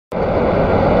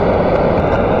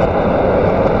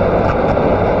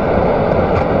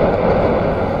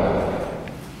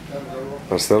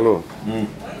Marcelo,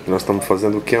 nós estamos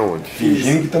fazendo o que aonde?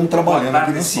 Fingindo que estamos trabalhando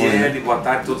aqui no Sony. Boa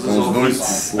tarde a todos os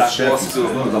ouvintes da Gospel.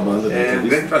 Da banda. É um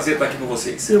grande prazer estar aqui com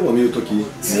vocês. Eu, amigo, estou aqui.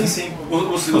 Sim.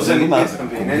 Você animado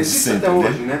também, né? Existe até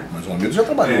hoje, né? Mas o amigo já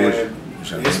trabalhou hoje.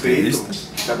 Já respeito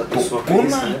cada pessoa tocou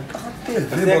pensa, na né?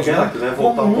 TV, Tem aquela, né?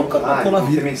 Voltar ao nunca contrário, tocou na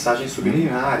ter vida. mensagens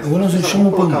subliminares. Agora nós enchemos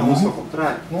o colocar a música pandugo. ao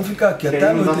contrário. Vamos ficar aqui Que até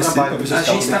aí não dá anoitecer trabalho. para ver se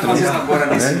A gente está fazendo agora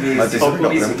nesse mês. Mas tem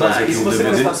que trazer aqui E se o você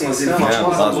DVD. prestar atenção, nós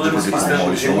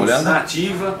estamos uma olhada.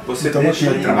 ativa, você Estamos deixa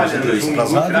aqui aí trabalhando trabalhando isso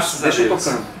pras rádios. graças a Deus.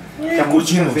 Tocando. Que a música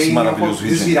Curtindo esse vem maravilhoso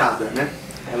desvirada, né?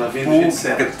 Ela vem do jeito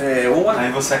certo.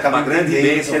 Aí você acaba uma grande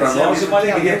entendendo, bênção quer para dizer, nós e uma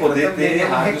alegria poder ter um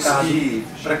rádios recado que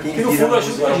para quem no fundo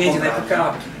ajudam a gente, né? Porque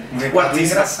o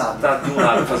artista engraçado. está de um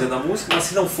lado fazendo a música, mas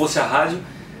se não fosse a rádio,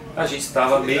 a gente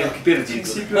estava meio que perdido.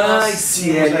 Ai,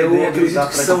 sim, eu acredito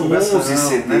que são 11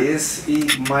 CDs e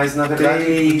mas na verdade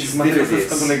o material foi DVDs.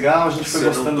 ficando legal, a gente foi Se eu não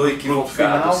gostando estou do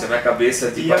equivocado, final. se a minha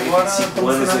cabeça de E agora 45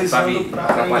 estamos anos não está me finalizando pra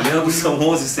atrapalhando, são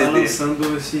 11 Está CDs.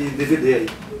 lançando esse DVD aí.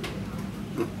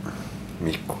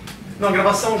 Mico. Não, a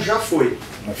gravação já foi.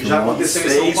 Já aconteceu em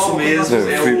São isso Paulo. mesmo.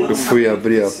 Eu fui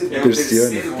abrir a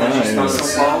persiana.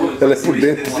 Ela é por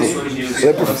dentro, ela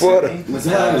é por fora. Mas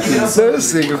Não, eu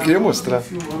sei, eu queria mostrar.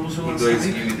 Em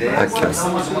 2010, Aqui,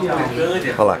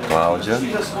 olha lá, Cláudia.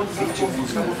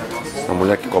 A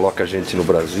mulher que coloca a gente no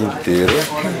Brasil inteiro.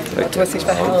 Enquanto vocês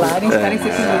falarem, estarem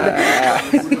sem comida.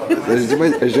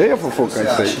 Mas já ia fofocar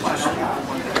isso aí.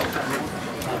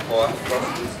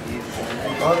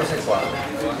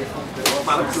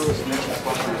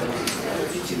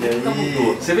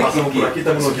 Você vê que por aqui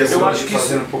estamos no dia eu acho que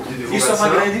fazendo um pouco de divulgação. isso é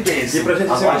uma grande bênção. E pra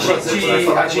gente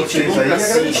A gente nunca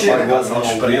se enxerga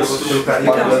os preços do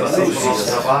carinho do nosso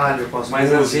trabalho, com as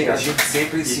mas a músicas, gente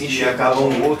sempre se e enxerga acabam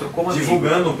um outro como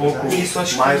divulgando um pouco isso,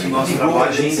 acho mais que o nosso ligou trabalho.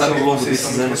 a gente ao longo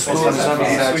desses anos, todos, fazendo isso a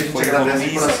amizade, gente foi agradece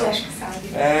de economista. coração.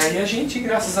 E a gente,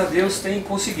 graças a Deus, tem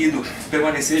conseguido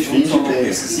permanecer juntos ao longo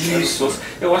desses anos todos.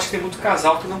 Eu acho que tem muito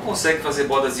casal que não consegue fazer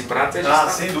bodas de prata e a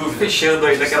gente Sem está dúvida. fechando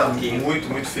aí daqui a Estamos pouquinho.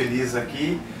 muito feliz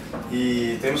aqui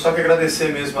e temos só que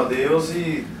agradecer mesmo a Deus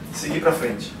e seguir para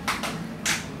frente.